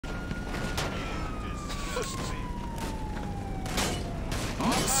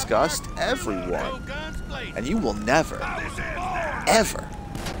You disgust everyone. And you will never, ever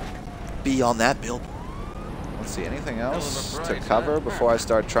be on that billboard. Let's see, anything else to cover before I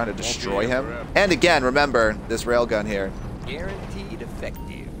start trying to destroy him? And again, remember, this railgun here. Guaranteed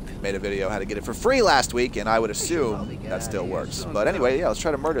effective. Made a video how to get it for free last week, and I would assume that still works. But anyway, yeah, let's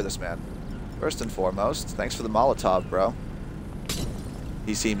try to murder this man. First and foremost, thanks for the Molotov, bro.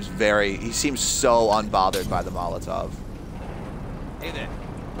 He seems so unbothered by the Molotov. Hey there.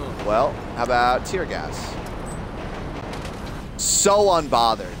 Well, how about tear gas? So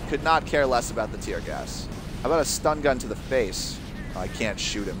unbothered. Could not care less about the tear gas. How about a stun gun to the face? Oh, I can't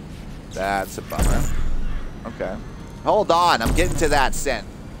shoot him. That's a bummer. Okay. Hold on, I'm getting to that synth.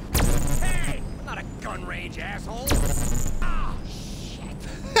 Hey, I'm not a gun range, asshole. Ah, shit.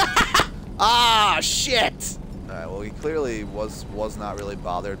 Ah, shit. All right, well, he clearly was not really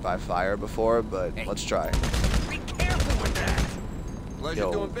bothered by fire before, but let's try. Be careful with that.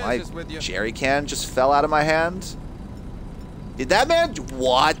 Yo, my jerry can just fell out of my hand. Did that man?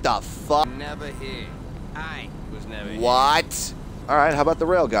 What the fuck? Never here. I was never here. What? All right, how about the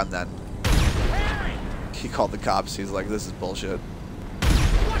railgun then? He called the cops. He's like, this is bullshit.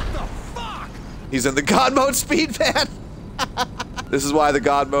 What the fuck? He's in the God mode speed van. This is why the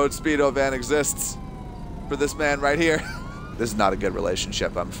God mode speedo van exists. For this man right here. This is not a good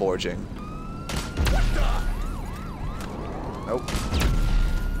relationship I'm forging. What the? Nope.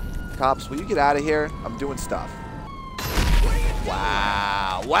 Cops, will you get out of here? I'm doing stuff.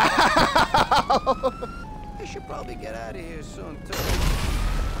 Wow. Wow. I should probably get out of here soon, too.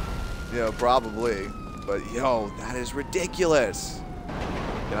 Yeah, probably. But, yo, that is ridiculous.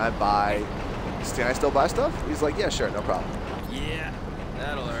 Can I still buy stuff? He's like, yeah, sure, no problem. Yeah,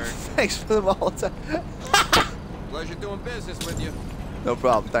 that'll hurt. Thanks for the Molotov. Pleasure doing business with you. No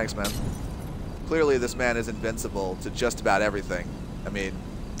problem. Thanks, man. Clearly, this man is invincible to just about everything. I mean...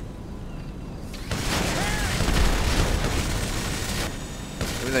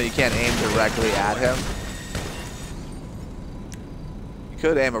 Even though you can't aim directly at him, you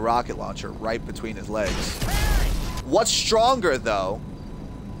could aim a rocket launcher right between his legs. What's stronger, though,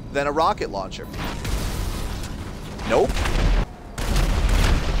 than a rocket launcher? Nope.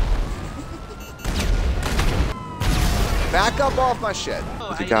 Back up off my shit.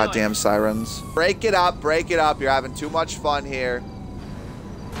 With the goddamn sirens. Break it up, break it up. You're having too much fun here.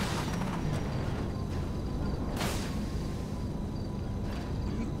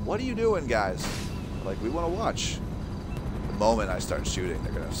 What are you doing, guys? Like, we want to watch. The moment I start shooting,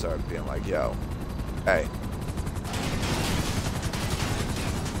 they're gonna start being like, yo, hey.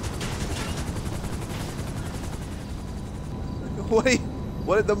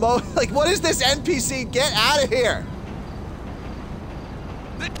 What is this NPC? Get out of here!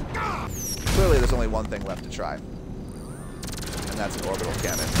 Clearly, there's only one thing left to try. And that's an orbital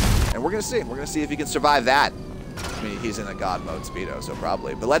cannon. And we're gonna see. We're gonna see if he can survive that. I mean, he's in a God mode speedo, so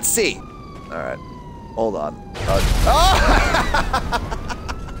probably. But let's see. All right, hold on. Oh!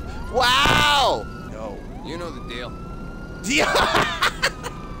 Wow! No. You know the deal. Yo!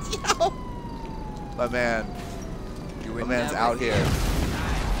 My man. My man's out here.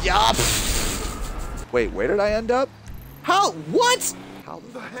 Yup. Wait, where did I end up? How? What? How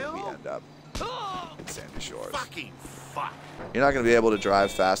the hell did we end up in Sandy Shores? Fucking fuck. You're not gonna be able to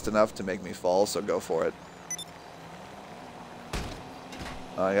drive fast enough to make me fall, so go for it.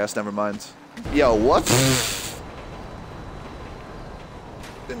 I guess never mind. Yo, what?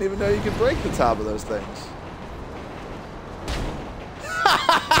 Didn't even know you could break the top of those things.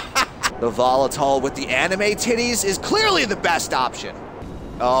 The volatile with the anime titties is clearly the best option.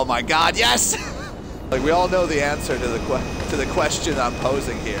 Oh my god, yes! Like, we all know the answer to the question I'm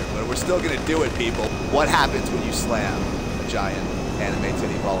posing here, but we're still gonna do it, people. What happens when you slam a giant anime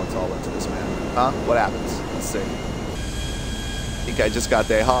titty volatile into this man? Huh? What happens? Let's see. I think I just got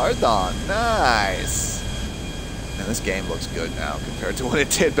the hard on. Nice. And this game looks good now compared to what it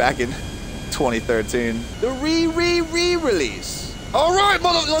did back in 2013. The re-release. All right,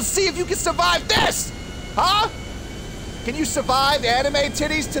 mother, let's see if you can survive this. Huh? Can you survive anime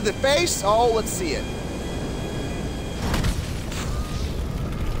titties to the face? Oh, let's see it.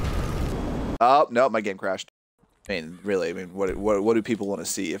 Oh, no, my game crashed. I mean, really, I mean, what do people want to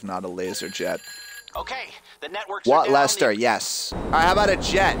see if not a laser jet? Okay, the network's What, Lester? Yes. All right, how about a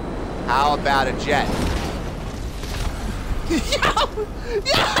jet? How about a jet? Yeah!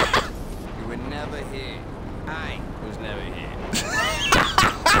 You were never here. I was never here.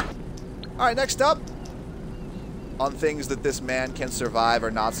 All right, next up, on things that this man can survive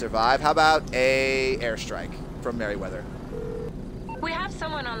or not survive, how about a airstrike from Merryweather? We have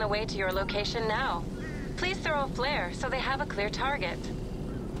someone on the way to your location now. Please throw a flare so they have a clear target.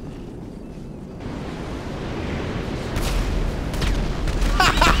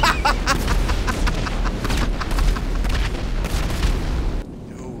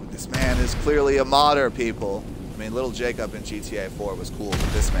 Dude, this man is clearly a modder, people. I mean, little Jacob in GTA 4 was cool,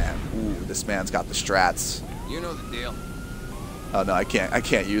 but this man, ooh, this man's got the strats. You know the deal. Oh no, I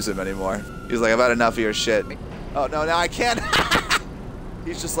can't use him anymore. He's like, I've had enough of your shit. Oh no, now I can't.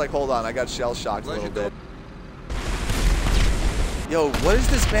 He's just like, hold on, I got shell shocked a little bit. Yo, what is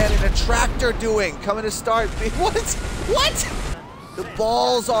this man in a tractor doing? Coming to start me? What? What? The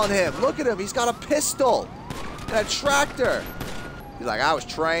balls on him. Look at him. He's got a pistol and a tractor. He's like, I was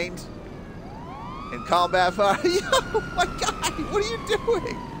trained in combat fire. Yo, my God, what are you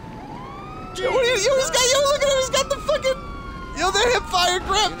doing? Yo, what are you? Yo, he's got. Yo, look at him. He's got the fucking. Yo, the hip fire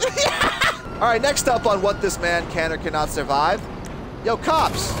grip. All right, next up on what this man can or cannot survive. Yo,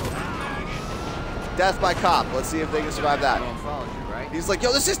 cops. Death by cop. Let's see if they can survive that. He's like,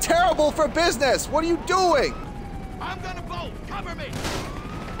 yo, this is terrible for business. What are you doing? I'm gonna bolt. Cover me.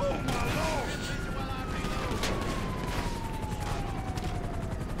 Oh my lord.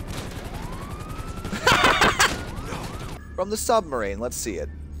 From the submarine. Let's see it.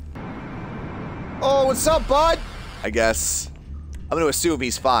 Oh, what's up, bud? I guess I'm going to assume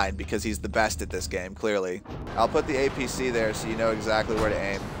he's fine because he's the best at this game, clearly. I'll put the APC there so you know exactly where to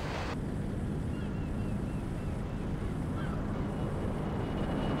aim.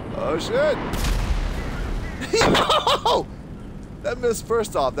 Oh, shit. Yo! That miss,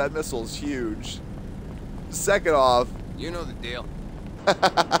 first off, that missile's huge. Second off, You know the deal.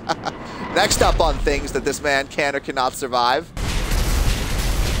 next up on things that this man can or cannot survive.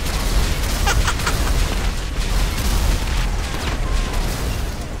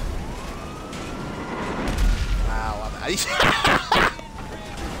 Wow,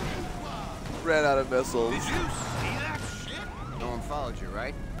 ran out of missiles. Did you see that shit? No one followed you,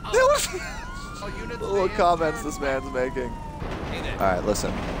 right? The little comments this man's making. Hey there. Alright,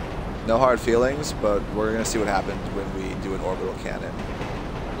 listen. No hard feelings, but we're gonna see what happens when we do an orbital cannon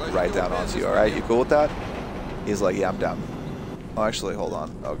right down onto you, alright? You cool with that? He's like, yeah, I'm down. Oh, actually, hold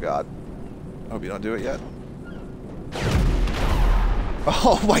on. Oh, God. I hope you don't do it yet.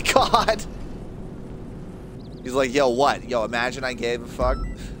 Oh, my God! He's like, yo, what? Yo, imagine I gave a fuck.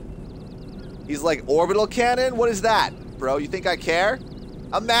 He's like, orbital cannon? What is that, bro? You think I care?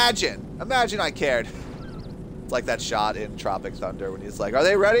 Imagine I cared. It's like that shot in Tropic Thunder when he's like, are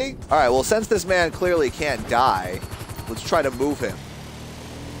they ready? All right, well, since this man clearly can't die, let's try to move him.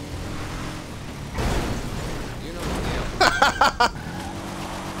 You know the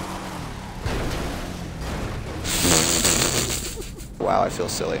deal. Wow, I feel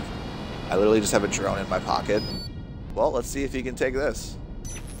silly. I literally just have a drone in my pocket. Well, let's see if he can take this.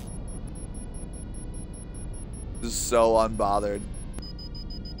 Just so unbothered.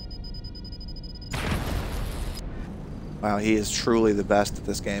 Wow, he is truly the best at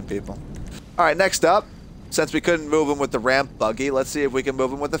this game, people. All right, next up, since we couldn't move him with the ramp buggy, let's see if we can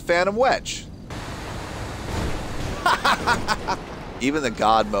move him with the Phantom Wedge. Even the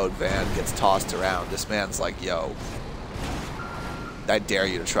God mode van gets tossed around. This man's like, yo, I dare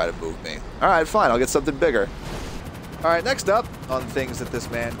you to try to move me. All right, fine, I'll get something bigger. All right, next up on things that this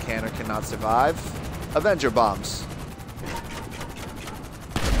man can or cannot survive, Avenger bombs.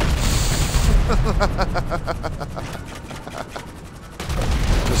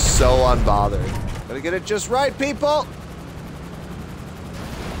 Just so unbothered. Gotta get it just right, people.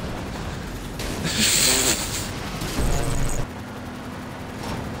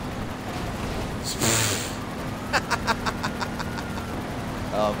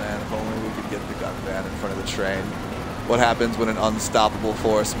 Oh man, if only we could get the gun van in front of the train. What happens when an unstoppable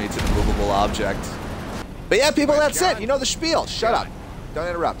force meets an immovable object? But yeah, people, that's it. You know the spiel. Shut up. Don't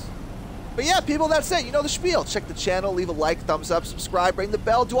interrupt. But yeah, people, that's it. You know the spiel. Check the channel, leave a like, thumbs up, subscribe, ring the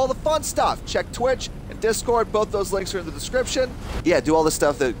bell, do all the fun stuff. Check Twitch and Discord. Both those links are in the description. Yeah, do all the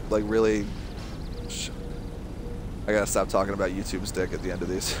stuff that, like, really... I gotta stop talking about YouTube's dick at the end of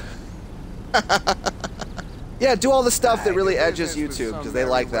these. Yeah, do all the stuff that really edges YouTube, because they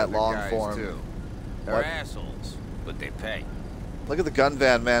like that long form. They're assholes, but they pay. Look at the gun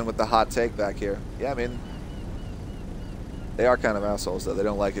van man with the hot take back here. Yeah, I mean, they are kind of assholes, though. They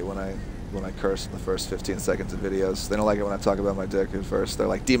don't like it when I curse in the first 15 seconds of videos. They don't like it when I talk about my dick at first. They're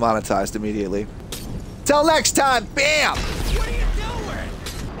like demonetized immediately. Till next time, bam! What are you doing?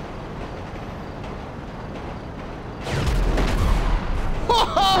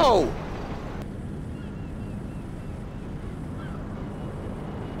 Whoa!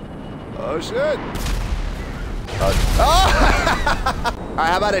 Oh shit! Oh! All right,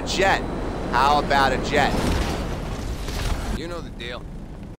 how about a jet? How about a jet? You know the deal.